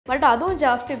But அதுவும்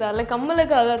ஜாஸ்தி தான் இல்லை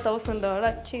கம்மலுக்காக $1000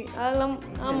 ஆச்சு அதெல்லாம்.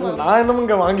 ஆமாம் நான் என்னமோ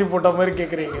இங்கே வாங்கி போட்ட மாதிரி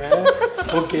கேட்குறீங்க.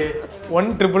 ஓகே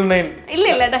 1999 இல்லை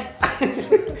இல்லைடா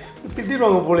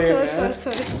திட்டிடுவாங்க போலயே.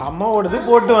 அம்மாவோடது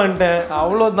போட்டு வந்துட்டேன்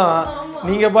அவ்வளோதான்.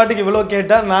 நீங்க பாட்டுக்கு இவ்வளோ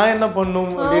கேட்டா நான் என்ன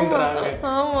பண்ணும் அப்படின்றாங்க.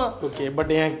 ஓகே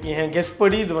பட் என் கெஸ்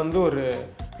படி இது வந்து ஒரு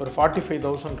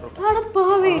 45,000 இருக்கும். அட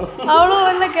பாவி அவ்வளோ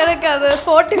எல்லாம் கிடைக்காது.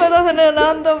 45,000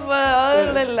 நான் தான்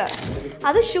இல்லை.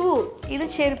 அது ஷூ இது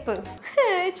செருப்பு.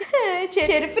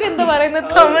 செருப்பு இந்த வரைந்த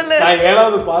தமிழ் நான்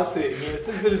 7வது பாஸ் நீ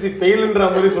எஸ்எஸ்எல்சி ஃபெயில்ன்ற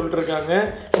மாதிரி சொல்லிட்டு இருக்காங்க.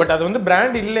 பட் அது வந்து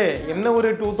பிராண்ட் இல்லை. என்ன ஒரு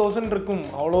 2000 இருக்கும்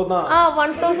அவ்வளோதான்.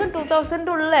 1000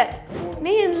 2000 உள்ள.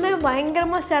 நீ என்ன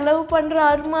பயங்கரமா செலவு பண்ற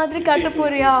ஆறு மாதிரி காட்ட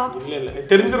போறியா? இல்ல இல்ல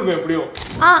தெரிஞ்சிருக்கும் எப்படியும்.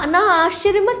 நான்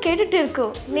ஆச்சரியமா கேட்டுட்டு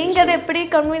இருக்கோம். நீங்க அதை எப்படி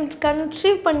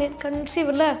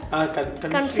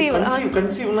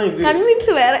கன்சீவ்னா இது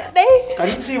கன்வின்ஸ் வேற. டேய்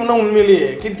கன்சீவ்னா உண்மையிலேயே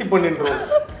கிட்டி பண்ணிடுறோம்.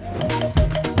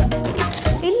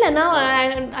 இல்ல நான்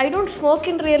I don't smoke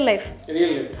in real life.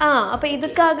 அப்போ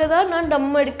இதுக்காக தான் நான் டம்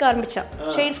அடிக்க ஆரம்பித்தேன்.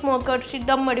 செயின் ஸ்மோக் அடிச்சு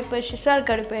டம் அடிப்பேன்,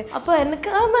 ஷிசார்க்கு அடிப்பேன். அப்போ எனக்கு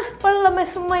பண்ணலாமே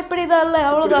சும்மா இப்படி தான் இல்லை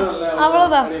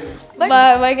அவ்வளோதான்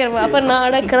பயங்கரமா. அப்போ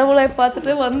நான் கடவுளை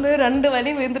பார்த்துட்டு வந்து 2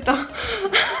 வலி விழுந்துட்டான்.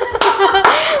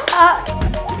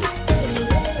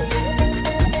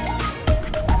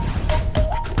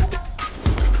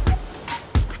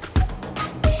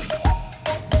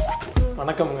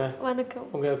 வணக்கம்ங்க. வணக்கம்.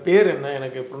 உங்க பேர் என்ன?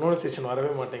 எனக்கு ப்ரொனன்சியேஷன் வரவே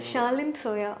மாட்டேங்குது. ஷாலின்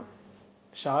சோயா.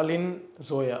 ஷாலின்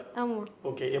ஜோயா. ஆமா.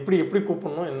 ஓகே எப்படி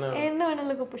கூப்பிடணும்? என்ன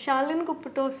வேணாலும் கூப்பிடு. ஷாலின்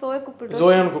கூப்பிட்டோம், சோயா கூப்பிட்டோம்.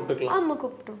 ஜோயான்னு கூப்பிட்டுக்கலாம். ஆமா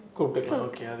கூப்பிட்டோம்.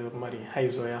 ஓகே அது ஒரு மாதிரி high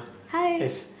Joya. Hi.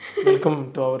 Yes welcome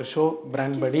to our show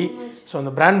brand படி. ஸோ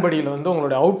அந்த பிராண்ட் படியில் வந்து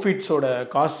உங்களோட அவுட்ஃபிட்ஸோட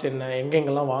காஸ்ட் என்ன,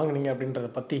 எங்கெங்கெல்லாம் வாங்குனீங்க அப்படின்றத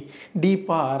பற்றி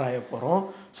டீப்பாக ஆராய போகிறோம்.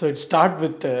 So it start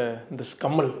with this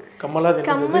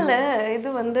கம்மலா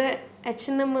இது வந்து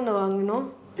H&Mன்னு வாங்கினோம்.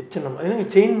 H&M அது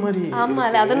செயின் மாதிரி. ஆமா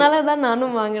அதனால தான்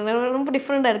நானும் வாங்கினேன். ரொம்ப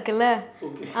டிஃப்ரெண்டா இருக்குல்ல.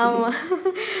 ஆமா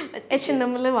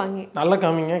H&Mல வாங்கி. நல்லா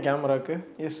காமிங்க கேமராக்கு.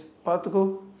 எஸ் பார்த்துக்கோ.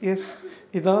 எஸ்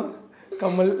இதான்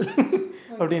கம்மல்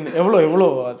அப்படின்னு. எவ்வளோ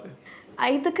அது?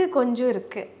 5க்கு கொஞ்சம்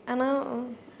இருக்கு. ஆனா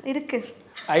இருக்கு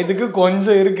 5க்கு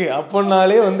கொஞ்சம் இருக்கு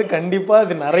அப்போனாலே வந்து கண்டிப்பா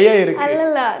அது நிறைய இருக்கு.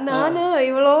 அல்ல நானும்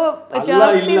இவ்வளோ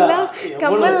ஜாஸ்தி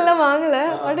கம்மல் எல்லாம் வாங்கல.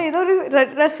 பட் ஏதோ ஒரு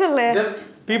ட்ரெஸ் இல்ல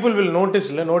people will notice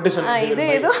இல்ல நோட்டீஸ் இது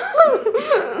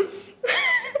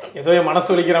ஏதோ என் மனசு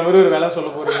வலிக்கிற மாதிரி ஒரு வேலை சொல்ல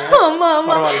போறீங்க.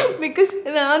 ஆமா பிகாஸ்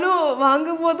நானும்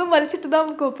வாங்கும் போதும் வலிச்சிட்டு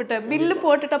தான் கூப்பிட்டேன். பில்லு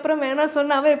போட்டுட்டு அப்புறம் வேணா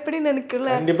சொன்ன அவன் எப்படி நினைக்கல.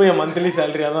 கண்டிப்பா என் மந்த்லி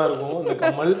சேலரியா தான் இருக்கும் இந்த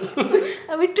கம்மல்.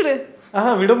 விட்டுடு.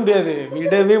 விட முடியாது,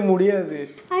 விடவே முடியாது.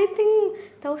 I think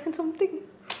 1000 something.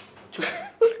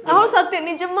 அவ்வளோ சத்தியம்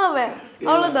நிஜமாவே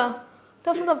அவ்வளோதான்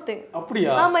 1000 something.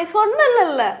 அப்படியா? ஆமா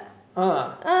சொன்னல.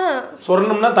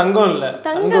 சொர்ணம்னா தங்கம் இல்ல.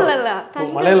 தங்கம் இல்ல.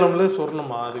 மலையாளம்ல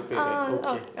சொர்ணமா அது பேரு.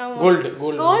 ஓகே கோல்ட்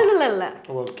இல்ல.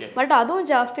 ஓகே பட் அதுவும்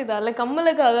ஜாஸ்தி தான் இல்லை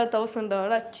கம்மலுக்காக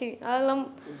 $1000 ஆச்சு அதெல்லாம்.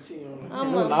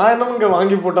 ஆமா நான் என்னமோ இங்க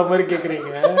வாங்கி போட்ட மாதிரி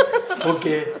கேக்குறீங்க.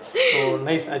 Okay so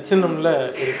nice. H&Mல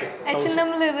இருக்கு.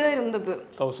 H&Mல இது இருந்தது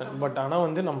 1000. பட் ஆனா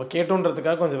வந்து நம்ம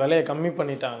கேட்டோன்றதுக்காக கொஞ்சம் விலையை கம்மி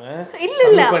பண்ணிட்டாங்க.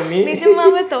 இல்ல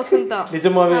நிஜமாவே 1000 தான்.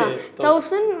 நிஜமாவே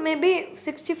 1000 மேபி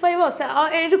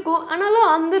 65 இருக்கும். ஆனாலும்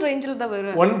அந்த ரேஞ்சில தான்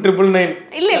வரும். 1999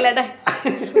 இல்லடா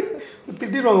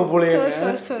திட்டிடுவாங்க போலயே.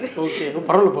 ஓகே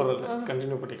பரவாயில்ல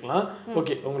கண்டினியூ பண்ணிக்கலாம்.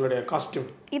 ஓகே உங்களுடைய காஸ்டியூம்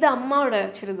இது அம்மாவோட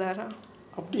சுடிதாரா?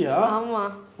 அப்படியா? ஆமா.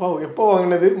 வாவ் எப்போ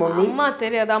வாங்குனது மம்மி? அம்மா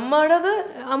தெரியாது. அம்மாவோடது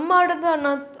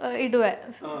நான் இடுவேன்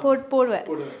போடுவேன்.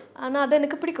 ஆனா அது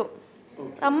எனக்கு பிடிக்கும்.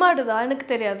 அம்மாவோடதா எனக்கு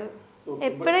தெரியாது.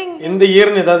 எப்படி எந்த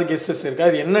இயர்னு ஏதாவது கெஸ்ஸஸ் இருக்கா?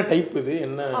 அது என்ன டைப் இது?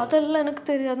 என்ன அதெல்லாம் எனக்கு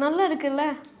தெரியாது. நல்லா இருக்குல்ல?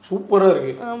 சூப்பரா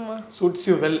இருக்கு. ஆமா shoots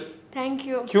you well. Thank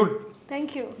you. Cute.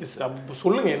 Thank you.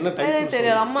 சொல்லுங்க என்ன டைப்?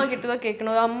 தெரியாது. அம்மா கிட்ட தான்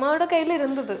கேட்கணும். அம்மாவோட கையில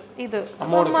இருந்தது இது.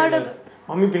 அம்மாவோடது.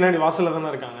 மம்மி பின்னாடி வாசல்ல தான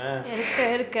இருக்காங்க.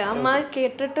 இருக்கு. அம்மா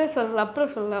கேட்டுட்டு சொல்லலாம்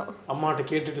அப்புறம் சொல்லலாம். அம்மாட்ட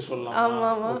கேட்டுட்டு சொல்லலாம். ஆமா.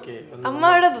 ஓகே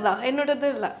அம்மாவோடது தான் என்னோடது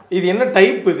இல்ல. இது என்ன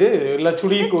டைப் இது? இல்ல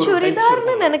சுடிக்கு ஒரு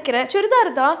சுடிதார்னு நினைக்கிறேன்.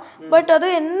 சுடிதார் தான். பட் அது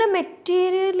என்ன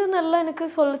மெட்டீரியல் நல்லா எனக்கு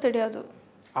சொல்ல தெரியாது.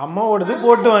 அம்மாவோடது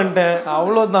போட்டு வந்துட்டேன்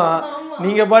அவ்வளோதான்.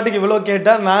 நீங்க பாட்டுக்கு இவ்வளோ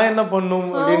கேட்டா நான் என்ன பண்ணும்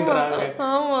அப்படின்றாங்க.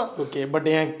 ஓகே பட்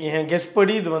என் கெஸ்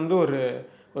படி இது வந்து ஒரு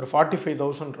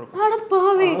 45,000 இருக்கும். அட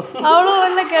பாவி அவ்வளோ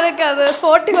எல்லாம் கிடைக்காது.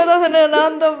 45,000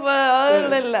 நான்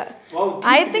தான் இல்ல.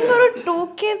 ஐ திங்க் ஒரு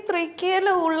 2K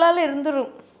 3Kல உள்ளால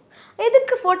இருந்துரும்.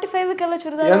 எதுக்கு 45க்கு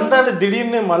சுடிதார்? எந்த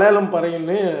திடீர்னு மலையாளம்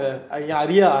பறையுன்னு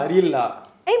அறியல.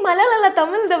 மலையாள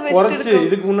தமிழ் தான் குறைச்சு.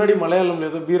 இதுக்கு முன்னாடி மலையாளம்ல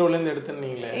ஏதோ பீரோல இருந்து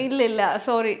எடுத்துனீங்களே? இல்ல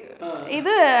சாரி.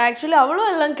 இது ஆக்சுவலி அவ்வளோ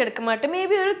எல்லாம் கிடைக்க மாட்டேன்.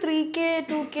 மேபி ஒரு 3K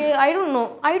 2K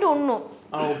I don't know.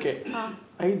 Okay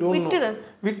I don't know.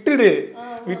 விட்டுடு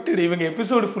விட்டுடு, இவங்க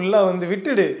எபிசோடு ஃபுல்லாக வந்து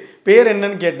விட்டுடு. பேர்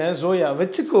என்னன்னு கேட்டேன், ஜோயா.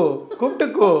 வச்சுக்கோ,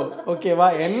 கூப்பிட்டுக்கோ, ஓகேவா?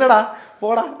 என்னடா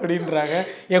போடா அப்படின்றாங்க.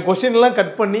 என் கொஸ்டின்லாம்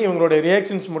கட் பண்ணி இவங்களோட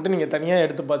ரியாக்ஷன்ஸ் மட்டும் நீங்கள் தனியாக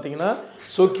எடுத்து பார்த்தீங்கன்னா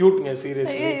ஸோ க்யூட்ங்க.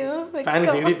 சீரியஸ்லி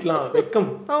ஃபேன்ஸ் எடிட்லாம்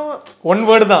வெக்கம், ஒன்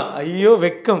வேர்டு தான், ஐயோ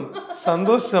வெக்கம்,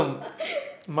 சந்தோஷம்,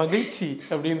 மகிழ்ச்சி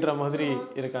அப்படின்ற மாதிரி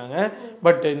இருக்காங்க.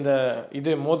 பட் இந்த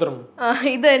இது மோதிரம்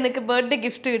இது எனக்கு பர்த்டே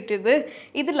கிஃப்ட் விட்டுது.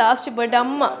 இது லாஸ்ட் பர்த்டே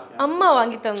அம்மா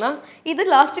வாங்கி தந்தான். இது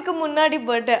லாஸ்ட்டுக்கு முன்னாடி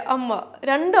பர்த்டே அம்மா,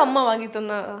 ரெண்டும் அம்மா வாங்கி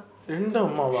தந்தான். ரெண்டு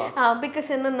அம்மாவா? பிகாஸ்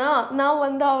என்னன்னா நான்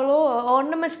வந்து அவ்வளோ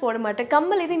ஆர்னமெண்ட்ஸ் போட மாட்டேன்.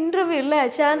 கம்மல் இது இன்டர்வியூ இல்லை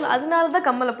சேனல், அதனால தான்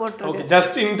கம்மலை போட்டுருக்கேன்.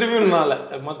 ஜஸ்ட் இன்டர்வியூனால,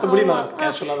 மற்றபடி நான்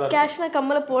கேஷ்னா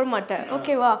கம்மலை போட மாட்டேன்,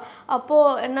 ஓகேவா?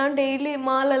 அப்போது நான் டெய்லி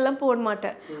மாலெல்லாம் போட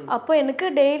மாட்டேன். அப்போ எனக்கு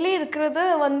டெய்லி இருக்கிறது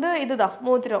வந்து இதுதான்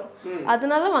மோதிரம்,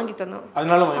 அதனால வாங்கி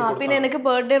தந்தோம். பின்ன எனக்கு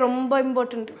பர்த்டே ரொம்ப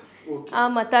இம்பார்ட்டன்ட்.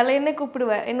 ஆமா, தலையனே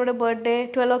கூப்பிடுவேன். என்னோட பர்த்டே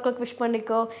 12 o'clock விஷ்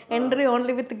பண்ணிக்கோ, என்ட்ரி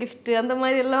ஓன்லி வித் கிஃப்ட், அந்த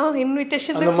மாதிரி எல்லாம்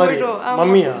இன்விடேஷன்ல போயிடும்.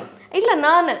 மம்மியா இல்ல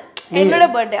நானு, என்னோட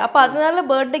பர்த்டே. அப்ப அதனால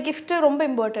பர்த்டே கிஃப்ட் ரொம்ப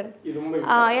இம்பார்ட்டன்ட்.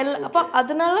 அப்ப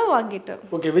அதனால வாங்கிட்டேன்.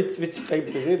 ஓகே, which type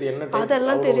இது என்ன டைப்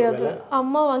அதெல்லாம் தெரியாது,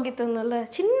 அம்மா வாங்கி தந்தனால.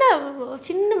 சின்ன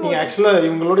நீங்க एक्चुअली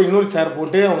இவங்களோட இன்னொரு சேர்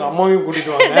போட்டு அவங்க அம்மாவையும்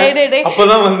கூட்டிட்டு வாங்க,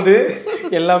 அப்பதான் வந்து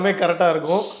எல்லாமே கரெக்டா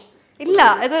இருக்கும். இல்ல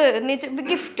இது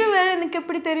கிஃப்ட் வேற எனக்கு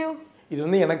எப்படி தெரியும்? இது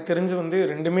வந்து எனக்கு தெரிஞ்சு வந்து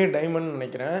ரெண்டுமே டைமண்ட்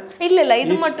நினைக்கிறேன். இல்ல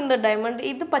இது மட்டும் தான் டைமண்ட்,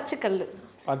 இது பச்சை கல்லு.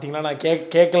 பாத்தீங்களா, நான்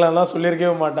கேட்கலாம்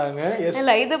சொல்லியிருக்கவே மாட்டாங்க.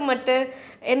 இல்ல இது மட்டும்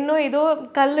இன்னும் ஏதோ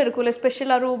கல் இருக்குல்ல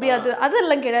ஸ்பெஷலா ரூபி,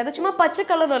 அதெல்லாம் கிடையாது, சும்மா பச்சை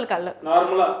கலர் ஒரு கல்லு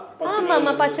நார்மலா.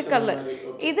 ஆமா பச்சை கல்லு.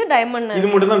 இது டைமண்ட்.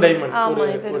 இது மட்டும் தான் டைமண்ட். ஆமா,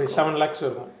 இது ஒரு 7 lakhs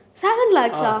இருக்கும். 7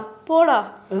 lakhs போடா.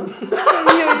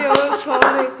 ஐயோ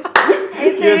சாரி.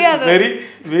 Very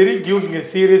very கியூட்ங்க.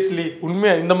 சீரியஸ்லி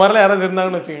உண்மையா இந்த மாதிரிலாம் யாராவது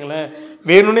இருந்தாங்கன்னு வச்சுக்கோங்களேன்,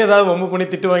 வேணும்னு ஏதாவது வம்பு பண்ணி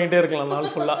திட்டு வாங்கிட்டே இருக்கலாம்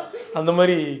நாள் ஃபுல்லா. அந்த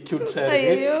மாதிரி கியூட்ஸா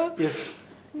இருக்கு. எஸ்,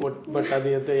 பட் அது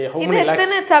how many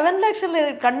lakhs? 7 lakhsல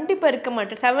கண்டிப்பா இருக்க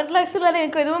மாட்டேன். 7 lakhsல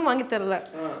எனக்கு எதுவும் வாங்கி தரல.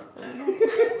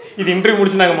 இது இன்டர்வியூ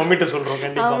முடிச்சு நாங்க மம்மிட்ட சொல்றோம்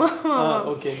கண்டிப்பா.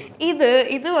 ஓகே,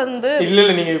 இது வந்து இல்ல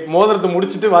நீங்க மோதிரத்தை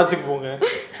முடிச்சிட்டு வாட்சுக்கு போங்க.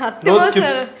 No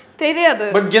Schiff's. தெரியாது,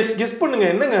 பட் கெஸ் பண்ணுங்க.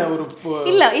 என்னங்க ஒரு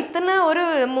இல்ல இத்தனை ஒரு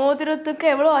மோதிரத்துக்கு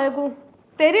எவ்வளவு ஆகும்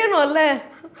தெரியணும்ல.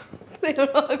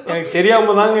 எனக்கு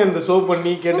தெரியாம தாங்க இந்த ஷோ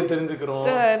பண்ணி கேட்டு தெரிஞ்சுக்கிறோம்.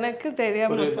 எனக்கு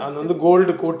தெரியாம அது வந்து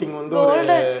கோல்டு கோட்டிங் வந்து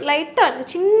கோல்ட் லைட்டா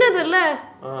சின்னது இல்ல,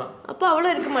 அப்ப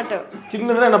அவ்வளவு இருக்க மாட்டேன்.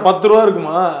 சின்னதுனா என்ன 10 ரூபா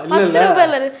இருக்குமா? இல்ல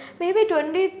இல்ல, மேபி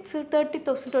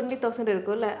 20,000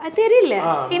 இருக்கும்ல, அது தெரியல.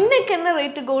 இன்னைக்கு என்ன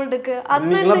ரேட் கோல்டுக்கு?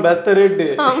 அதெல்லாம் பெட்டர் ரேட்.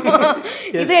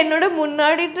 இது என்னோட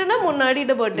முன்னாடி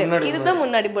பர்த்டே, இதுதான்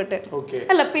முன்னாடி பர்த்டே. ஓகே,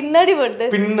 இல்ல பின்னாடி பர்த்டே.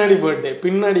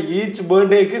 பின்னாடி ஈச்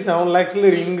பர்த்டேக்கு 7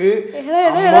 lakhsல ரிங்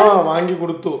அம்மா வாங்கி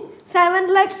கொடுத்தோ. 7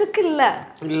 lakhsக்கு இல்ல,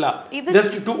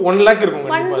 ஜஸ்ட் 1 lakh இருக்கும்.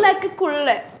 1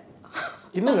 lakhக்குள்ள.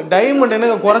 என்னங்க டைமண்ட்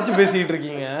என்னங்க குறைச்சு பேசிட்டு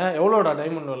இருக்கீங்க? எவ்வளோடா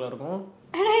டைமண்ட் விலை இருக்கும்?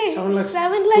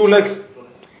 7 lakhs 2 lakhs.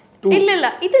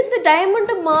 இல்ல இது இந்த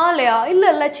டைமண்ட் மாலையா?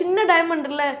 இல்ல சின்ன டைமண்ட்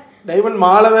இல்ல, டைமண்ட்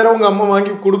மாலை வேற உங்க அம்மா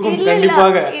வாங்கி கொடுக்கும்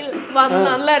கண்டிப்பாக.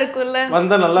 நல்லா இருக்கும்ல,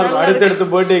 வந்தா நல்லா இருக்கும். அடுத்த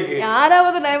பர்த்டேக்கு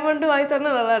யாராவது டைமண்ட் வாங்கி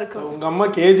தந்தா நல்லா இருக்கும். உங்க அம்மா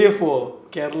KGF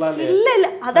கேரளால இல்ல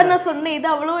அதான் நான் சொன்னேன், இது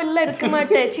அவ்வளவு இல்ல இருக்க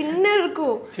மாட்டேன், சின்ன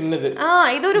இருக்கும். சின்னது.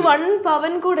 இது ஒரு 1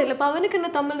 பவன் கூட இல்ல. பவனுக்கு என்ன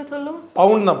தமிழ்ல சொல்லும்?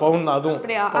 பவுன் தான் அதுவும்.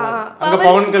 அப்படியே அங்க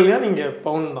பவன்கள்யா, நீங்க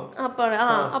பவுன் தான்.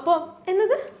 அப்போ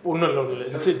என்னது? ஒண்ணு இல்ல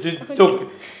ஜோக்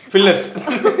ஃபில்லர்ஸ்.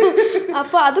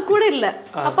 அப்ப அது கூட இல்ல.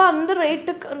 அப்ப அந்த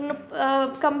ரேட்டுக்கு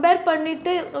கம்பேர்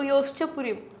பண்ணிட்டு யோசிச்சா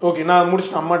புரியும். ஓகே, நான்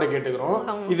முடிச்சு அம்மாட்ட கேட்டுக்கிறோம்.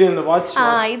 இது இந்த வாட்ச்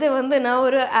இது வந்து நான்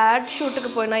ஒரு ஆட்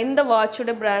ஷூட்டுக்கு போனேன். இந்த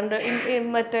வாட்சோட பிராண்ட்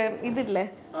மற்ற இது இல்ல,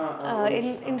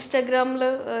 இன்ஸ்டாகிராம்ல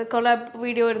கொலாப்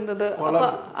வீடியோ இருந்தது.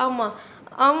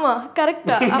 ஆமா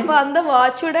கரெக்டா. அப்ப அந்த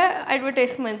வாட்சோட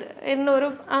அட்வர்டைஸ்மெண்ட் இன்னொரு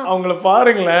அவங்கள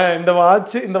பாருங்களேன், இந்த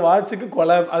வாட்சுக்கு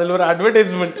கொலாப், அதுல ஒரு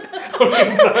அட்வர்டைஸ்மெண்ட்.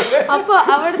 அப்ப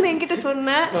அவர்தான் என்கிட்ட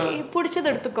சொன்ன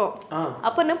பிடிச்சது எடுத்துக்கோ.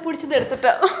 அப்ப நான் பிடிச்சது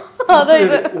எடுத்துட்டேன். அதான்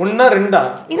இது ஒண்ணா ரெண்டா?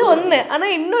 இது ஒண்ணு, ஆனா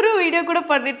இன்னொரு வீடியோ கூட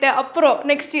பண்ணிட்டேன். அப்புறம்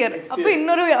நெக்ஸ்ட் இயர் அப்ப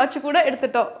இன்னொரு வாட்ச் கூட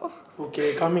எடுத்துட்டோம்.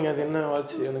 ஓகே, காமிங்க. அது என்ன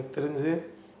வாட்ச்? எனக்கு தெரிஞ்சு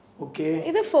ஓகே,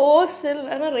 இது ஃபாசில்,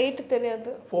 ஆனா ரேட்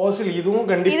தெரியாது. ஃபாசில் இதுவும்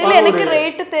கண்டிப்பா இதுல எனக்கு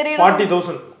ரேட் தெரியும்.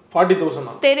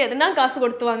 40,000 தெரியாது, நான் காசு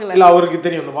கொடுத்து வாங்கல. இல்ல அவருக்கு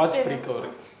தெரியும், அந்த வாட்ச் ஃப்ரீக் அவர்.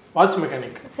 Watch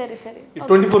mechanic. சரி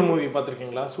 24 மூவி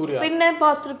பாத்திருக்கீங்களா? சூர்யா பின்னே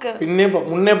பாத்துர்க்க.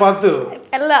 முன்னே பாத்து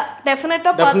இல்ல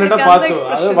டெஃபினட்டா பாத்து.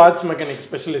 அது watch mechanic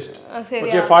specialist.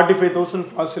 Okay, 45,000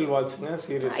 Fazil வாட்ச்ங்க.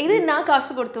 Serious, இது நான்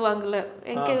காசு கொடுத்து வாங்கல.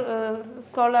 எனக்கு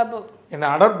கொலாப் என்ன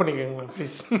அடாப்ட் பண்ணிக்கோங்க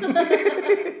please.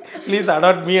 Please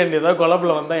adapt me. And ஏதாவது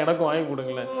கொலாப்ல வந்தா எனக்கும் வாங்கி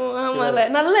கொடுங்களேன். ஆமால,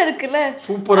 நல்லா இருக்குல்ல,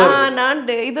 சூப்பரா. நான்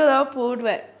இதுதான்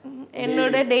போடுவேன்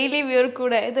என்னோட டெய்லி வியர்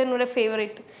கூட. இது என்னோட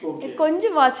ஃபேவரட்.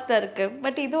 கொஞ்சம் வாட்ச் தான் இருக்கு,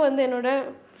 பட் இது வந்து என்னோட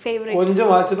ஃபேவரட். கொஞ்சம்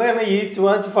வாட்ச் தான், ஏன்னா ஈச்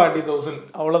வாட்ச் 40,000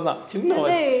 அவ்வளவுதான், சின்ன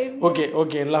வாட்ச். ஓகே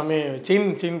ஓகே, எல்லாமே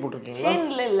செயின் போட்டிருக்கீங்களா?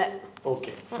 செயின் இல்ல.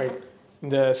 Okay fine.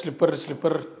 இந்த ஸ்லிப்பர்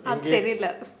தெரியல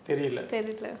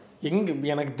எங்க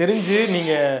எனக்கு தெரிஞ்சு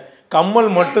நீங்க கம்மல்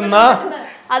மட்டும்தான்.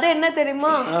 அது என்ன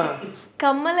தெரியுமா,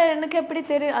 கம்மல எனக்கு எப்படி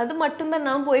தெரியும், அது மட்டும்தான்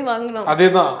நான் போய் வாங்கணும்.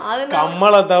 அதேதான்,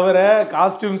 கம்மலை தவிர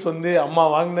காஸ்டியூம்ஸ் வந்து அம்மா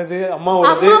வாங்கினது,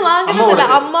 அம்மாவோடது,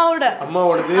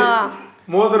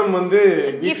 மோதிரம் வந்து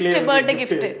gift, birthday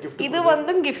gift. இது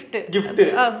வந்து gift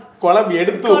கொலாப்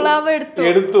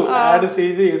எடுத்து ஆட்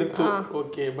செய்து எடுத்து.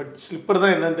 ஓகே, பட் ஸ்லிப்பர்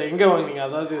தான் என்ன எங்க வாங்குனீங்க?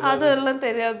 அதாவது அது எல்லாம்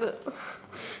தெரியாது.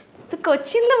 இது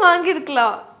கொச்சின்ல வாங்கி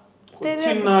இருக்கலாம்.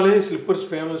 கொச்சின்னாலே ஸ்லிப்பர்ஸ்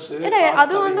ஃபேமஸ்.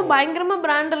 அது வந்து பயங்கரமா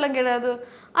பிராண்ட் எல்லாம் கிடையாது.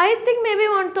 ஐ திங்க் மேபி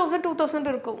 1000-2000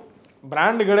 இருக்கும்.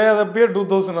 பிராண்ட் கிடையாது, அப்பயே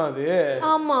 2000 அது.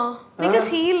 ஆமா, பிகாஸ்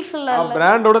ஹீல்ஸ் இல்ல.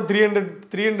 பிராண்டோட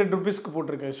 300 ரூபீஸ்க்கு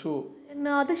போட்டுருக்கேன் ஷூ.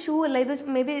 அது ஷூ இல்ல, இது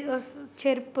மேபி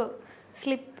செருப்பு.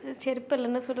 செருப்பு இல்ல,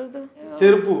 என்ன சொல்றது,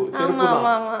 செருப்பு.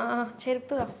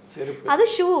 செருப்பு தான். அது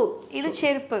ஷூ, இது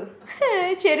செருப்பு.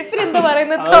 செருப்பு இந்த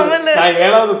வரைந்த தமிழ். நான்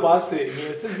 7வது பாஸ், நீ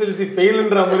எஸ்எஸ்எல்சி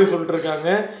ஃபெயில்ன்ற மாதிரி சொல்லிட்டு இருக்காங்க.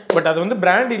 பட் அது வந்து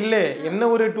பிராண்ட் இல்ல, என்ன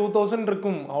ஒரு 2000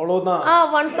 இருக்கும் அவ்வளவுதான்.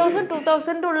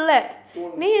 1000-2000 உள்ள.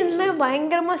 நீ என்ன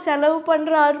பயங்கரமா செலவு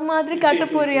பண்ற அது மாதிரி காட்ட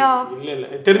போறியா? இல்ல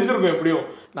தெரிஞ்சிருக்கும் எப்படியும்.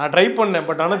 நான் ட்ரை பண்ணேன்,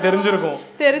 பட் ஆனா தெரிஞ்சிருக்கும்.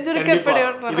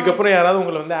 இதுக்கப்புறம் யாராவது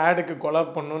உங்களை வந்து ஆடுக்கு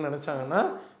கொலாப் பண்ணணும்னு நினைச்சாங்கன்னா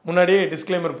முன்னாடியே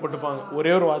டிஸ்க்ளைமர் போட்டுப்பாங்க,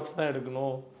 ஒரே ஒரு வாட்ச் தான்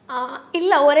எடுக்கணும்.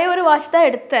 இல்ல, ஒரே ஒரு வாட்ச் தான்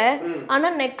எடுத்தேன். ஆனா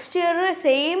நெக்ஸ்ட் இயர்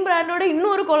சேம் பிராண்டோட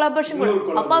இன்னொரு கொலாபரேஷன்.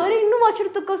 அப்ப அவரே இன்னும் வாட்ச்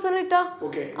எடுத்துக்க சொல்லிட்டா.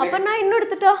 அப்ப நான் இன்னும்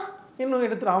எடுத்துட்டா.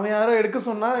 அவன் யாரோ எடுக்க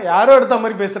சொன்னா, யாரோ எடுத்த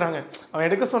மாதிரி பேசுறாங்க. அவன்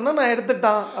எடுக்க சொன்னா நான்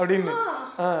எடுத்துட்டான் அப்படின்னு.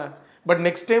 பட்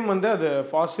நெக்ஸ்ட் டைம் வந்து அது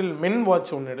ஃபாசில் மென்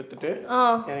வாட்ச் ஒன்று எடுத்துட்டு,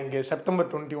 எனக்கு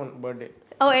செப்டம்பர் 21 பர்த்டே.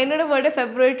 என்னோட பர்த்டே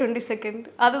February 22.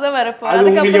 அதுதான் வரப்போ.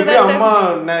 அதுக்கப்புறம் அம்மா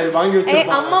வாங்கி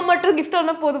வச்சிருப்பாங்க. அம்மா மட்டும் gift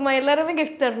ஆனா போதுமா, எல்லாரும்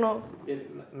gift தரணும்.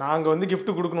 நாங்க வந்து gift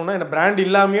கொடுக்கணும்னா என்ன பிராண்ட்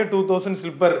இல்லாமயே 2000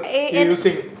 ஸ்லிப்பர்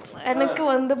யூசிங். எனக்கு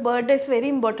வந்து பர்த்டே இஸ் வெரி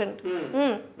இம்பார்ட்டன்ட்.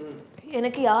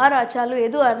 எனக்கு யார் ஆச்சாலும்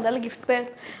எதுவா இருந்தாலும் gift பே.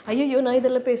 ஐயோ, நான்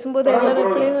இதெல்லாம் பேசும்போது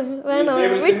எல்லாரும் வேணாம்,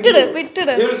 விட்டுடு.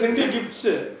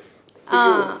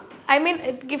 ஐ மீன்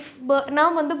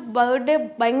நான் வந்து பர்த்டே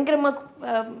பயங்கரமா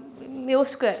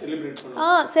யோசிக்குவேன்.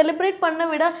 செலிப்ரேட் பண்ண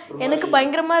விட எனக்கு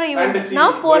பயங்கரமா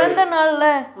நான் பிறந்த நாள்ல.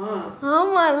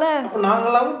 ஆமால,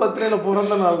 நாங்களாம் பர்த்டேல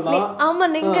பிறந்த நாள் தான். ஆமா,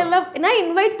 நீங்க எல்லாம் நான்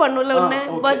இன்வைட் பண்ணல உன்னை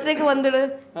பர்த்டேக்கு வந்துடு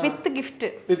வித் gift.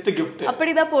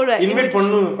 அப்படிதான் போடுவேன். இன்வைட்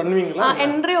பண்ணுவீங்களா?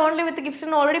 என்ட்ரி only with gift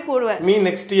ன்னு ஆல்ரெடி போடுவேன். Me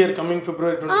next year coming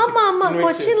February 26. ஆமா,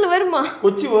 கொச்சின்ல வருமா?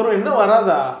 கொச்சி வரும், என்ன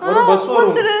வராதா? ஒரு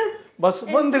பஸ்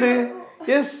வந்துடு.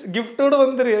 எஸ், கிஃப்டோட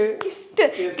வந்துரு.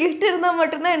 கிஃப்ட் இருந்தா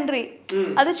மட்டும்தான் என்ட்ரி.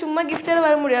 அது சும்மா கிஃப்ட்ல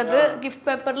வர முடியாது, கிஃப்ட்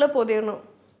பேப்பர்ல போடணும்.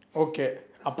 ஓகே,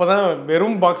 அப்பதான்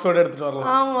வெறும் பாக்ஸோட எடுத்துட்டு வரலாம்.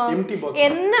 ஆமா, எம்டி பாக்ஸ்.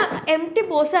 என்ன எம்டி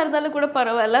பாக்ஸா இருந்தாலும் கூட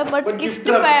பரவாயில்ல, பட்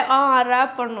கிஃப்ட்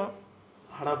ராப் பண்ணும்.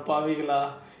 அட பாவிகளா,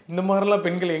 இந்த மாதிரிலாம்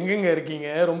பெண்கள் எங்கெங்க இருக்கீங்க?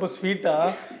 ரொம்ப ஸ்வீட்டா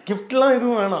கிஃப்ட்லாம்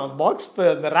எதுவும் வேணாம், பாக்ஸ்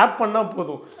இந்த ராப் பண்ணா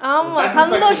போதும். ஆமா,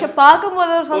 சந்தோஷம்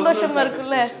பார்க்கும்போது சந்தோஷமா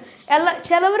இருக்குல்ல. எல்லாம்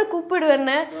சிலவரை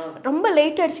கூப்பிடுவேன், ரொம்ப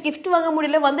லேட் ஆயிடுச்சு கிஃப்ட் வாங்க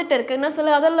முடியல வந்துட்டு இருக்கு என்ன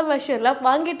சொல்ல, அதெல்லாம் விஷயம் இல்லை,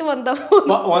 வாங்கிட்டு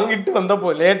வந்தா போ.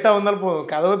 லேட்டா வந்தாலும் போதும்,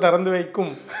 கதவு திறந்து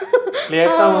வைக்கும்.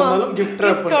 லேட்டா வந்தாலும்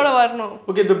கிஃப்டோட வரணும்.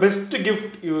 Okay, the best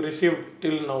gift you received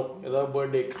டில் நவ, ஏதாவது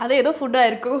பர்த்டே? அது ஏதோ ஃபுட்டா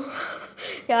இருக்கும்.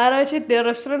 யாராச்சும்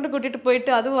ரெஸ்டாரண்ட் கூட்டிட்டு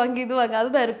போயிட்டு அது வாங்கி இது வாங்க,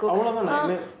 அதுதான் இருக்கும்.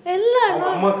 எல்லாம்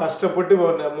அம்மா கஷ்டப்பட்டு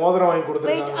மோதிரம் வாங்கி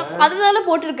கொடுத்துருக்காங்க, அதனால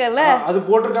போட்டிருக்கல. அது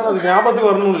போட்டிருக்காங்க, அது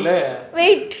ஞாபகத்துக்கு வரணும்ல.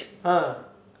 வெயிட்,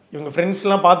 இவங்க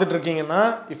ஃப்ரெண்ட்ஸ்லாம் பார்த்துட்டு இருக்கீங்கன்னா,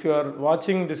 இஃப் யூ ஆர்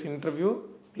வாட்சிங் திஸ் இன்டர்வியூ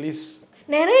ப்ளீஸ்.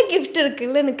 நிறைய கிஃப்ட்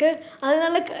இருக்குல்ல எனக்கு,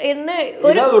 அதனால என்ன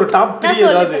ஒரு டாப் 3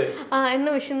 ஏதாவது என்ன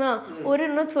விஷயம்னா, ஒரு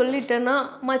இன்னும் சொல்லிட்டேன்னா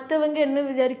மற்றவங்க என்ன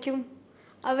விசாரிக்கும்,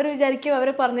 அவரை விசாரிக்கும்,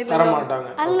 அவரை പറഞ്ഞില്ല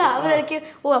அல்ல, அவருக்கு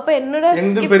ஓ அப்ப என்னோட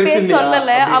பேர்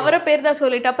சொல்லல, அவரை பேர் தான்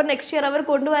சொல்லிட்டு, அப்ப நெக்ஸ்ட் இயர் அவர்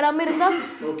கொண்டு வராம இருந்தா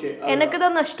எனக்கு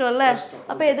தான் நஷ்டம் இல்ல.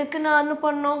 அப்ப எதுக்கு நான்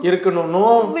பண்ணோம்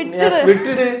இருக்கணும்?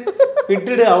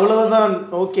 விட்டுடு அவ்வளவுதான்.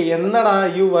 ஓகே, என்னடா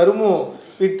யூ வருமோ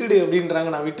விட்டுடு அப்படின்றாங்க,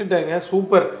 நான் விட்டுட்டேங்க.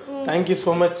 Super, thank you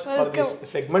so much for this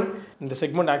segment. இந்த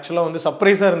செக்மெண்ட் ஆக்சுவலாக வந்து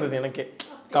சர்ப்ரைஸாக இருந்தது எனக்கு.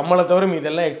 கம்மலை தவிர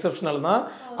இதெல்லாம் எக்ஸப்ஷனல் தான்.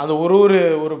 அந்த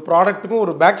ஒரு ப்ராடக்ட்டுக்கும்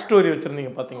ஒரு பேக் ஸ்டோரி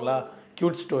வச்சுருந்தீங்க பார்த்தீங்களா,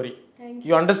 cute story.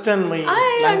 You understand my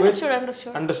language?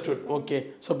 Understood. Okay.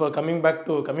 So இப்போ coming back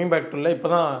to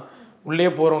இப்போதான் உள்ளே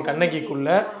போறோம் கண்ணகிக்குள்ள.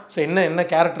 ஸோ என்ன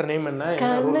கேரக்டர் நேம் என்ன?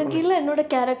 கண்ணகில என்னோட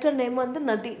கேரக்டர் நேம் வந்து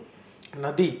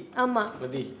நதி. ஆமா,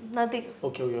 நதி.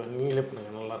 ஓகே, நீங்களே பண்ணுங்க,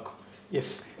 நல்லா இருக்கும்.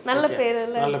 எஸ், நல்ல பேர்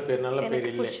இல்ல? நல்ல பேர்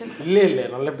இல்ல,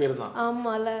 நல்ல பேர் தான்.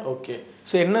 ஆமால. ஓகே,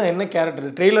 ஸோ என்ன கேரக்டர்?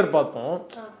 ட்ரெய்லர் பார்த்தோம்,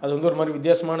 அது வந்து ஒரு மாதிரி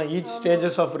வித்தியாசமான ஈச்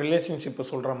ஸ்டேஜஸ் ஆஃப் ரிலேஷன்ஷிப்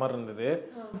சொல்ற மாதிரி இருந்தது.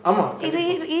 ஆமா, இது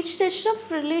ஈச் ஸ்டேஜ் ஆஃப்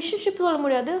ரிலேஷன்ஷிப் சொல்ல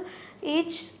முடியாது,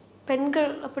 ஈச்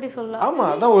பெண்கள் அப்படி சொல்லலாம். ஆமா,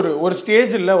 அதான் ஒரு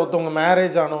ஸ்டேஜ் இல்ல, ஒருத்தவங்க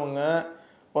மேரேஜ் ஆனவங்க,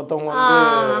 ஒருத்தவங்க வந்து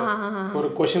ஒரு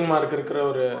கொஸ்டின் மார்க் இருக்கிற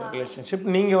ஒரு ரிலேஷன்ஷிப்,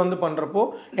 நீங்க வந்து பண்றப்போ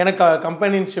எனக்கு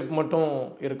கம்பெனியன்ஷிப் மட்டும்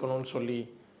இருக்கணும்னு சொல்லி.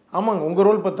 ஆமாங்க, உங்க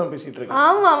ரோல் பத்தி தான் பேசிட்டு இருக்கேன்.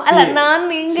 ஆமா, அல்ல நான்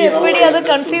நீங்க எப்படி அதை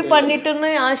கன்சீவ் பண்ணிட்டுன்னு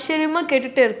ஆச்சரியமா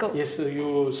கேட்டுட்டே இருக்கோம். S, you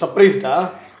சர்ப்ரைஸ்டா?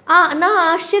 நான்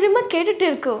ஆச்சரியமா கேட்டுட்டு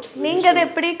இருக்கோம். நீங்க அதை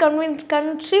எப்படி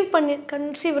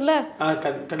கன்சீவ்ல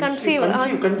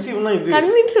கன்சீவ்னா இது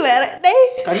கன்வின்ஸ் வேற. டேய்,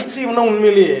 கன்சீவ்னா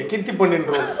உண்மையிலேயே கீர்த்தி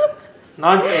பண்ணின்றோம்.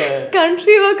 நாட்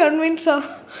கன்சீவா கன்வின்ஸா?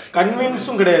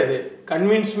 கன்வின்ஸும் கிடையாது.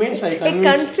 Convince means I convince.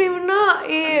 கன்சீவ்னா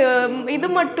இது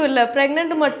மட்டும் இல்ல,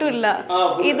 பிரெக்னன்ட் மட்டும் இல்ல,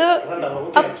 இது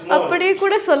அப்படியே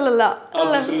கூட சொல்லலாம்.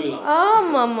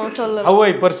 ஆமா ஆமா சொல்லலாம். How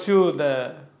I pursue the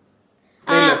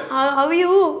how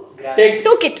you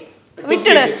took it.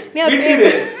 விட்டுடு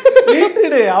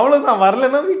அவ்வளவுதான்,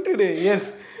 வரலன்னா விட்டுடு. எஸ்,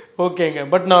 ஓகேங்க.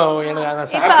 பட் நான் எனக்கு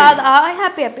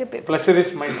ஹாப்பி ப்ளஷர்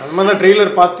இஸ் மைண்ட். அந்த மாதிரி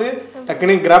ட்ரெய்லர் பார்த்து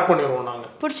டக்குனே கிராப் பண்ணிடுவோம் நாங்கள்.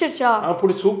 பிடிச்சிருச்சா?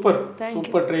 அப்படி super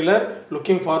trailer.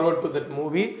 Looking forward to that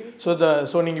movie.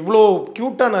 So நீங்கள் இவ்வளோ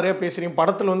க்யூட்டாக நிறைய பேசுகிறீங்க.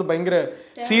 படத்தில் வந்து பயங்கர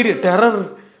சீரியஸ் டெரர்,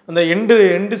 அந்த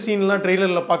எண்டு சீன்லாம்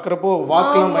ட்ரெய்லரில் பார்க்குறப்போ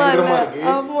வாக்கெல்லாம் பயங்கரமாக இருக்கு.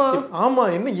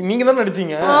 ஆமாம், என்ன நீங்கள் தான்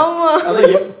நடிச்சீங்க?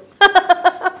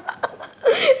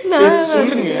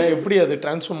 சொல்லுங்க, எப்படி அது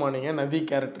டிரான்ஸ்ஃபார்ம் ஆனீங்க நதி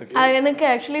கேரக்டருக்கு? எனக்கு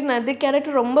ஆக்சுவலி நதி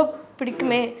கேரக்டர் ரொம்ப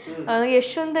பிடிக்குமே.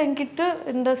 யஷ்வந்த் என்கிட்ட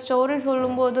இந்த ஸ்டோரி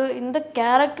சொல்லும்போது இந்த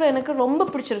கேரக்டர் எனக்கு ரொம்ப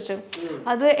பிடிச்சிருச்சு.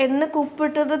 அது என்ன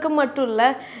கூப்பிட்டதுக்கு மட்டும் இல்லை,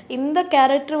 இந்த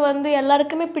கேரக்டர் வந்து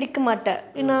எல்லாருக்குமே பிடிக்க மாட்டேன்.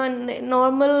 நான்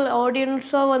நார்மல்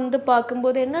ஆடியன்ஸாக வந்து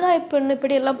பார்க்கும்போது என்னடா இப்போ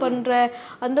இப்படி எல்லாம் பண்ணுற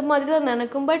அந்த மாதிரி தான்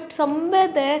நினைக்கும். பட்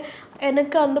சம்பதை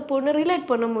எனக்கு அந்த பொண்ணு ரிலேட்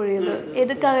பண்ண முடியுது.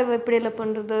 எதுக்காக இப்படி எல்லாம்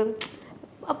பண்ணுறது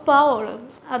அப்பா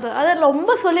அது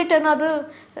ரொம்ப சொல்லிட்டேன்னா அது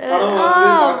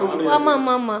ஆமாம்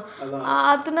ஆமாம்.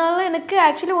 அதனால எனக்கு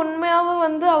ஆக்சுவலி உண்மையாகவே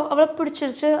வந்து அவளை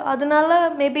பிடிச்சிருச்சு. அதனால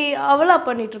மேபி அவளா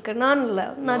பண்ணிட்டு இருக்கேன், நான் இல்லை.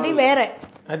 நதி வேற.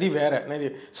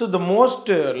 ஸோ த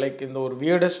மோஸ்ட் லைக் இந்த ஒரு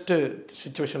வியர்டஸ்ட்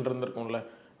சிச்சுவேஷன் இருந்திருக்கும்ல,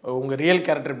 உங்க ரியல்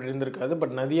கேரக்டர் இப்படி இருந்திருக்காது,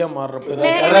 பட் நதியா மாறுறப்ப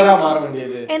டெரரா மாற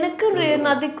வேண்டியது. எனக்கு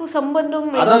நதிக்கும்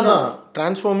சம்பந்தம் அதான்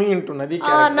டிரான்ஸ்ஃபார்மிங் இன்டு நதி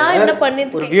கேரக்டர். நான் என்ன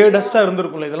பண்ணிருக்கேன், ஒரு வியர்டஸ்டா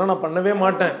இருந்திருக்கும்ல, இதெல்லாம் நான் பண்ணவே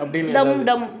மாட்டேன் அப்படின்னு.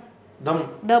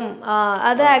 டம்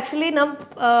அது ஆக்சுவலி நான்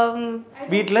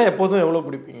வீட்ல எப்போதும் எவ்வளவு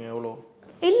பிடிப்பீங்க? எவ்வளவு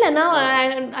இல்ல, நான்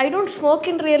I don't smoke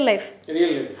in real life.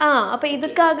 அப்ப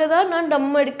இதுக்காக தான் நான் டம்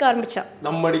அடிக்க ஆரம்பிச்சேன்.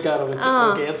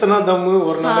 ஓகே, எத்தனை தம்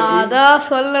ஒரு நாளைக்கு? அதான்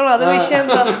சொல்லணும், அது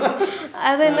விஷயம் தான்.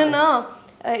 அது என்னன்னா,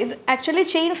 இது ஆக்சுவலி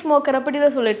செயின் ஸ்மோக்கர்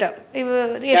அப்படிதான் சொல்லிட்டேன். இவ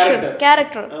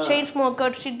கேரக்டர் செயின்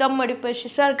ஸ்மோக்கர், டம் அடிப்பேன்,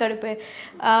 சிசால் அடிப்பேன்,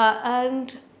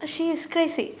 அண்ட் she is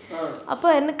crazy. அப்போ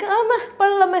எனக்கு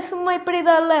பண்ணலாமே, சும்மா இப்படி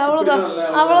தான் இல்லை,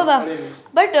 அவ்வளோதான்.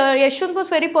 But Yashwant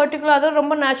was very particular, அது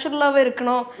ரொம்ப நேச்சுரலாகவே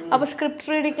இருக்கணும். அப்போ ஸ்கிரிப்ட்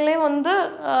ரீடிங்லேயே வந்து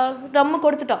நம்ம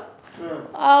கொடுத்துட்டான்,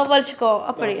 வலிச்சுக்கோ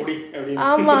அப்படி.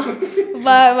 ஆமாம்,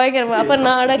 பயங்கரமா. அப்போ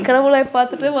நான் கடவுளை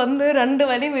பார்த்துட்டு வந்து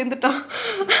 2 வலி விழுந்துட்டான்.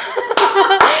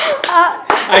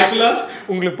 ஆக்சுவலாக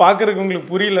உங்களுக்கு பார்க்கறதுக்கு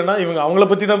உங்களுக்கு புரியலன்னா, இவங்க அவங்கள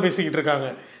பற்றி தான் பேசிக்கிட்டு இருக்காங்க.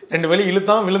 2 வலி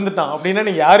இழுத்தான் விழுந்துட்டான் அப்படின்னா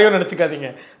நீங்க யாரையோ நினைச்சுக்காதீங்க,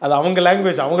 அது அவங்க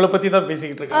லாங்குவேஜ், அவங்கள பத்தி தான்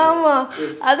பேசிக்கிட்டு இருக்காங்க. ஆமா,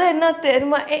 அது என்ன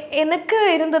தெரியுமா, எனக்கு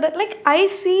இருந்தது like I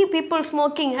see people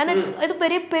smoking, இது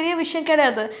பெரிய விஷயம்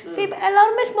கிடையாது.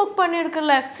 எல்லாருமே ஸ்மோக்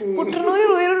பண்ணிருக்குல்ல, புற்றுநோய்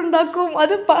உயிர் உண்டாக்கும்.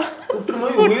 அது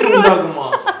புற்றுநோய் உயிர் உண்டாக்குமா?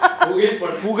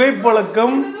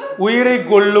 புகைப்பழக்கம் உயிரை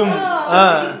கொல்லும்.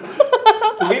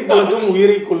 புகைப்பழக்கம்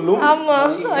உயிரை கொல்லும். ஆமா,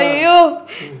 ஐயோ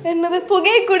என்னது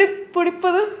புகை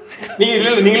பிடிப்பது?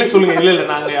 நீங்களே சொல்லுங்க. இல்ல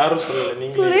நாங்க யாரும் சொல்லல,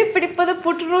 நீங்க புகை பிடிப்பது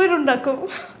புற்றுநோய் உண்டாக்கும்.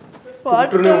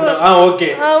 ஓகே,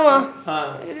 ஆமா.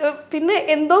 பின்ன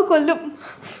எந்தோ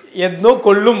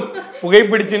கொல்லும். புகை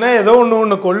பிடிச்சுன்னா ஏதோ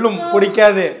ஒண்ணு கொல்லும்,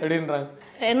 பிடிக்காது அப்படின்றாங்க.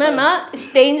 என்னன்னா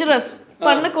டேஞ்சரஸ்,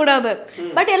 பண்ணக்கூடாது.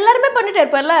 பட் எல்லாருமே பண்ணிட்டே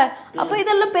இருப்பேன்ல, அப்ப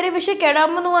இதெல்லாம் பெரிய விஷயம்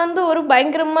கெடாம வந்து ஒரு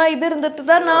பயங்கரமா இது இருந்துட்டு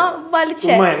தான் நான்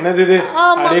வலிச்சேன்.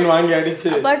 வாங்கி அடிச்சு.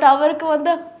 பட் அவருக்கு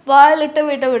வந்து வாயிலிட்ட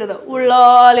விடுது,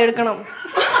 உள்ளால் எடுக்கணும்.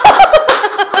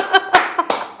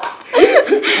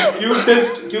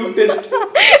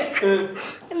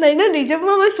 நான் என்ன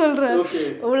நிஜமாவே சொல்றேன்,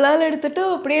 உள்ளால் எடுத்துட்டு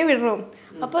அப்படியே விடுறோம்.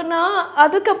 அப்போ நான்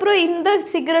அதுக்கப்புறம் இந்த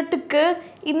சிகரெட்டுக்கு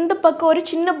இந்த பக்கம் ஒரு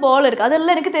சின்ன பால் இருக்கு,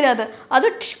 அதெல்லாம் எனக்கு தெரியாது. அது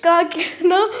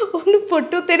டிஷ்காக்கினா ஒன்று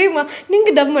போட்டு தெரியுமா?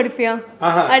 நீங்க டம் அடிப்பியா?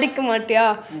 அடிக்க மாட்டியா?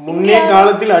 முன்னே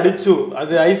காலத்தில் அடிச்சு,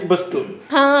 அது ஐஸ் பஸ்ட்.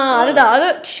 அதுதான், அது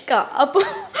டிஷ்கா. அப்போ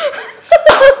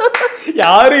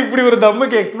யாரும் இப்படி ஒரு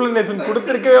தம்முக்கு எக்ஸ்பிளனேஷன்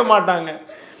கொடுத்துருக்கவே மாட்டாங்க.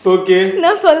 ஓகே,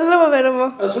 நான் சொல்லவா வேணுமா?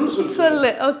 சொல்லு.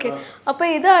 ஓகே, அப்போ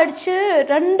இதை அடிச்சு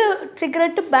 2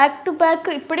 சிகரெட்டு பேக் டு பேக்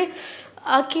இப்படி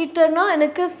ஆக்கிட்டேன்னா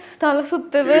எனக்கு தலை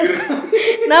சுத்துது.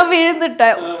 நான்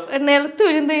விழுந்துட்டேன், நிலத்து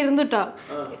இருந்துட்டான்.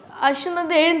 அஸ்வின்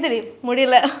வந்து எழுந்திரி,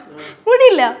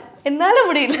 முடியல என்னால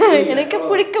முடியல, எனக்கு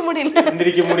பிடிக்க முடியல,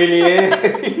 எந்திரிக்க முடியலையே.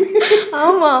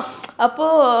 ஆமா. அப்போ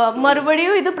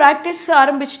மறுபடியும் இது ப்ராக்டிஸ்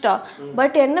ஆரம்பிச்சிட்டா.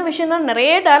 பட் என்ன விஷயம்னா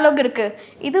நிறைய டயலாக் இருக்கு,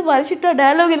 இது வலிச்சிட்டா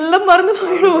டயலாக் எல்லாம் மறந்து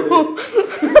போயிடும்.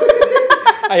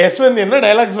 யஷ்வந்த் என்ன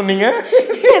டயலாக் சொன்னீங்க?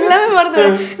 எல்லாமே மறந்து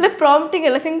இல்ல, ப்ராம்ப்டிங்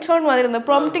இல்லை, சிங் சவுண்ட் மாதிரி இருந்தேன்,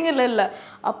 ப்ராம்ப்டிங் இல்லை.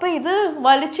 அப்போ இது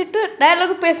வலிச்சிட்டு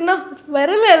டயலாக் பேசினா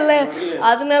வரல இல்லை.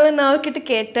 அதனால நான் அவர்கிட்ட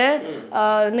கேட்டேன்,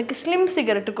 எனக்கு ஸ்லிம்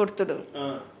சிகரெட்டு கொடுத்துடு,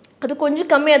 அது கொஞ்சம்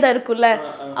கம்மியாக தான் இருக்குல்ல.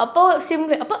 அப்போ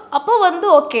அப்போ வந்து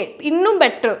ஓகே, இன்னும்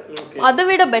பெட்ரு, அதை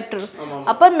விட பெட்ரு.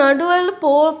 அப்போ நடுவில்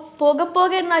போக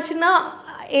போக என்னாச்சுன்னா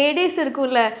ஏடிஸ்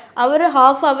இருக்குல்ல, அவரு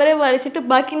ஹாஃப் அவரே வலிச்சிட்டு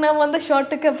பாக்கி நான் வந்து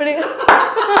ஷார்ட்டுக்கு அப்படி.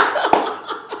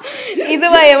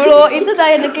 இதுவா எவ்வளோ,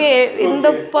 இதுதான் எனக்கு இந்த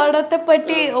படத்தை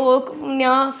பற்றி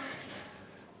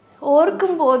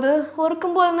ஓர்க்கும் போது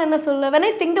என்ன சொல்ல, when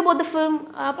I think about the film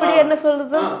அப்படி என்ன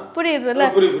சொல்றது புரியுதுல்ல.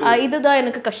 இதுதான்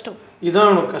எனக்கு கஷ்டம். இதான்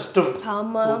எனக்கு கஷ்டம்.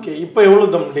 ஆமா. ஓகே, இப்போ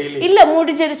எவ்வளவு தம் டெய்லி? இல்ல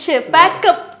முடிஞ்சிருச்சு, பேக்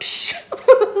அப்.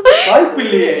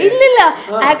 இல்ல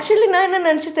ஆக்சுவலி நான் என்ன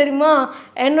நினைச்சு தெரியுமா,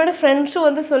 என்னோட ஃப்ரெண்ட்ஸும்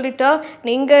வந்து சொல்லிட்டா,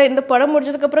 நீங்க இந்த படம்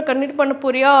முடிஞ்சதுக்கு அப்புறம் கண்டினியூ பண்ண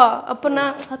போறியா, அப்ப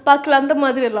நான் பார்க்கல அந்த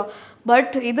மாதிரி எல்லாம்.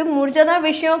 பட் இது முடிஞ்சதான்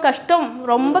விஷயம் கஷ்டம்,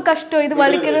 ரொம்ப கஷ்டம், இது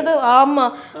வலிக்கிறது. ஆமா.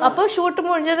 அப்போ ஷூட்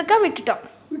முடிஞ்சதுக்கா விட்டுட்டான்.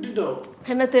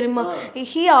 என்ன தெரியுமா,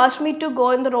 he asked me to go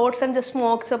in the roads and just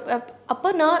smoke. அப்போ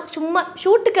நான் சும்மா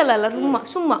ஷூட்டுக்கல்ல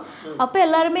சும்மா அப்போ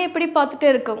எல்லாருமே இப்படி பார்த்துட்டே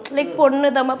இருக்கும், லைக்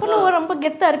பொண்ணு தான். அப்போ நான் ரொம்ப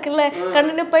கெத்தா இருக்குல்ல,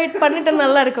 கண்டினியூ பண்ணிட்டு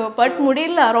நல்லா இருக்கும். பட்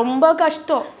முடியல, ரொம்ப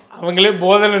கஷ்டம். அவங்களே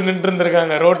போதையில நின்று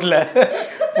இருந்திருக்காங்க ரோட்ல,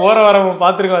 போற வரவங்க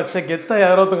பாத்துருக்கோம், வச்ச கெத்தா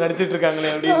யாரோ ஒருத்தங்க அடிச்சிட்டு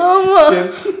இருக்காங்களே அப்படின்னு. ஆமா.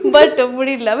 பட்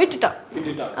முடியல, விட்டுட்டான்.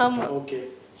 ஆமா. ஓகே,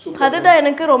 அதுதான்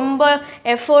எனக்கு ரொம்ப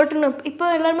எஃபர்ட்னு. இப்போ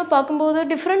எல்லாருமே பார்க்கும்போது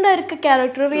டிஃப்ரெண்டாக இருக்கு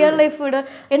கேரக்டர், ரியல் லைஃப் விட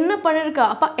என்ன பண்ணிருக்கா.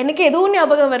 அப்பா எனக்கு எதுவும்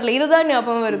ஞாபகம் வரல, இதுதான்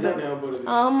ஞாபகம் வருது.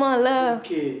 ஆமால.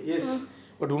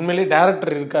 பட் உண்மையிலேயே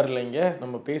டைரக்டர் இருக்காருல்ல இங்க,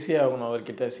 நம்ம பேசியே ஆகணும்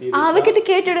அவர்கிட்ட. அவர்கிட்ட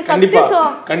கேட்டுடு,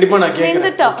 கண்டிப்பா நான்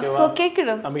கேக்குறேன். சோ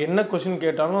கேக்குடு, நம்ம என்ன क्वेश्चन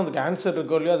கேட்டாலும் அதுக்கு ஆன்சர்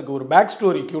இருக்கோ இல்லையோ, அதுக்கு ஒரு பேக்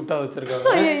ஸ்டோரி கியூட்டா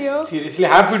வச்சிருக்காங்க. Seriously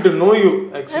happy to know you.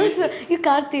 Actually you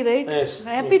Karthi right?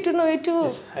 Happy to know you to.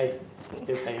 High.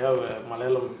 Yes, I have a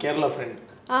Malayalam Kerala friend.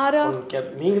 ஆரா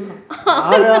நீங்க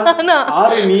தான்.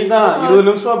 ஆரா நீ தான் 20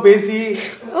 நிமிஷமா பேசி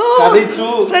கதைச்சு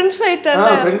ஃப்ரெண்ட்ஸ் ஆயிட்டல்ல.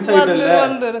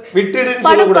 விட்டுடுன்னு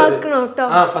சொல்ல கூடாது.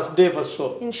 First day first show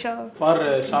இன்ஷாஅல்லாஹ் for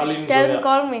Shalin Joya.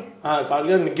 Call me. Call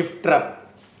you gift trap.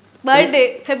 Birthday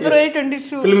February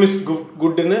 22. Film is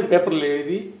good ன்னு பேப்பர்ல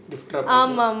எழுதி gift trap.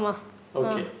 ஆமா.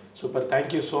 Okay, super.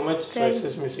 Thank you so much.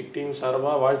 SS music team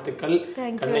சார்பா வாழ்த்துக்கள்.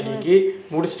 கண்ணகிக்கு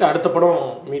முடிச்சிட்டு அடுத்த படம்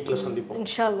மீட்ல சந்திப்போம்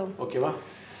இன்ஷாஅல்லாஹ். ஓகேவா?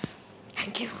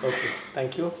 Thank you. Okay,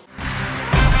 thank you.